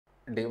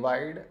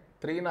divide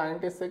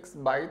 396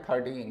 by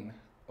 13.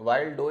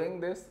 While doing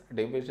this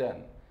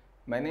division,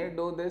 many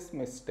do this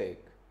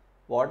mistake.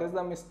 What is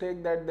the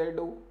mistake that they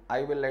do?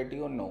 I will let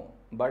you know.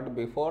 But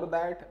before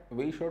that,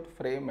 we should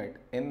frame it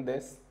in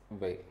this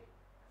way.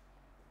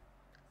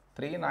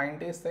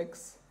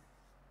 396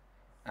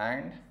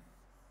 and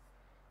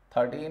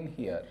 13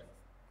 here.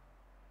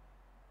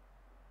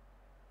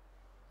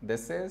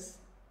 This is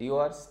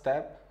your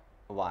step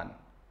 1.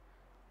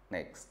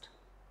 Next.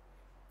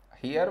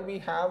 Here we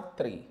have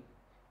 3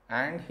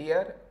 and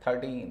here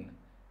 13.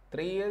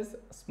 3 is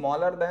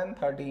smaller than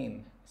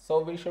 13. So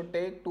we should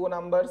take two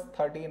numbers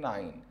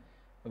 39.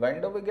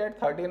 When do we get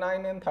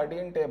 39 in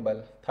 13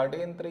 table?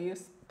 13 3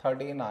 is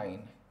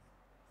 39.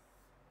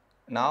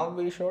 Now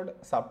we should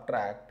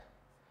subtract.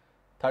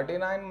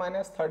 39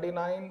 minus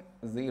 39,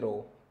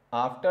 0.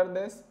 After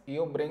this,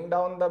 you bring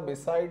down the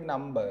beside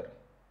number.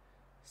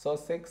 So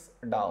 6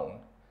 down.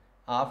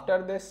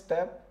 After this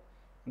step,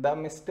 the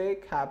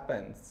mistake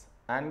happens.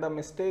 And the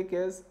mistake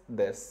is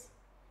this.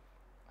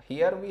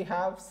 Here we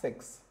have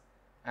 6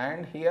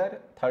 and here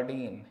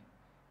 13.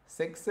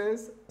 6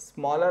 is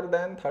smaller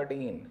than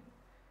 13.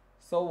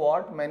 So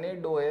what many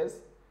do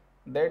is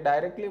they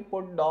directly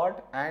put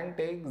dot and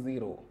take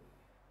 0,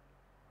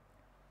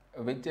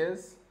 which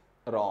is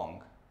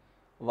wrong.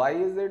 Why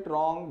is it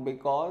wrong?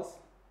 Because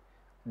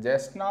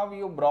just now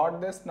you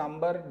brought this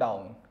number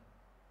down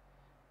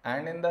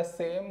and in the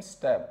same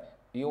step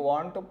you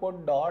want to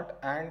put dot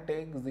and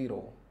take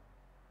 0,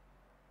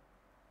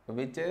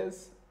 which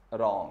is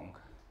wrong.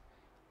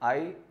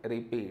 I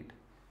repeat,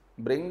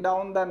 bring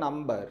down the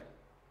number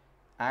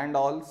and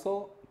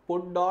also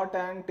put dot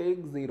and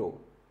take 0.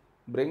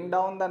 Bring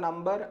down the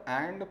number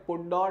and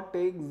put dot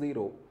take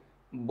 0.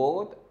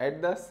 Both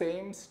at the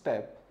same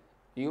step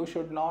you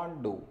should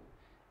not do.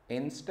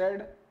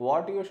 Instead,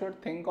 what you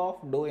should think of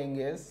doing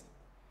is,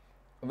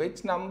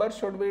 which number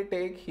should we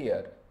take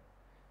here?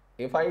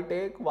 If I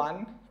take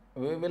 1,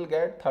 we will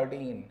get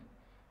 13.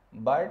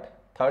 But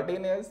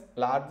 13 is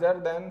larger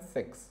than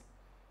 6.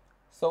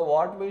 So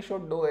what we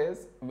should do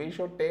is, we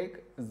should take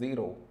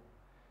 0.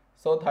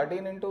 So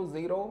 13 into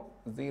 0,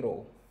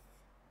 0.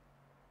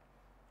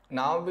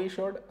 Now we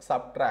should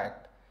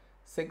subtract.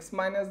 6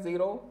 minus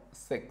 0,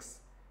 6.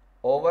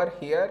 Over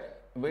here,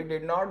 we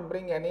did not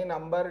bring any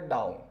number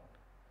down.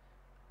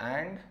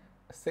 And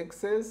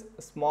 6 is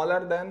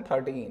smaller than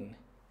 13.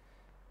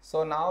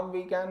 So now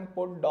we can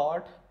put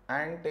dot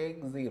and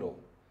take 0.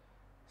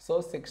 So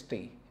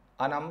 60.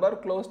 A number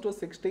close to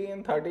 60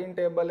 in 13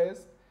 table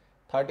is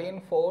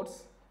 13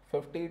 fours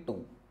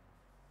 52.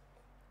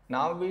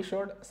 Now we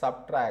should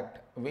subtract.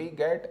 We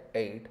get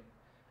 8.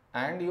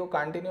 And you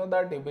continue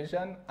the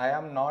division. I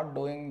am not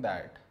doing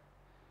that.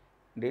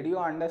 Did you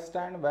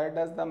understand where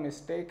does the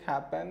mistake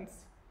happens?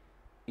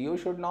 You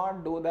should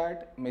not do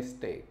that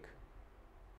mistake.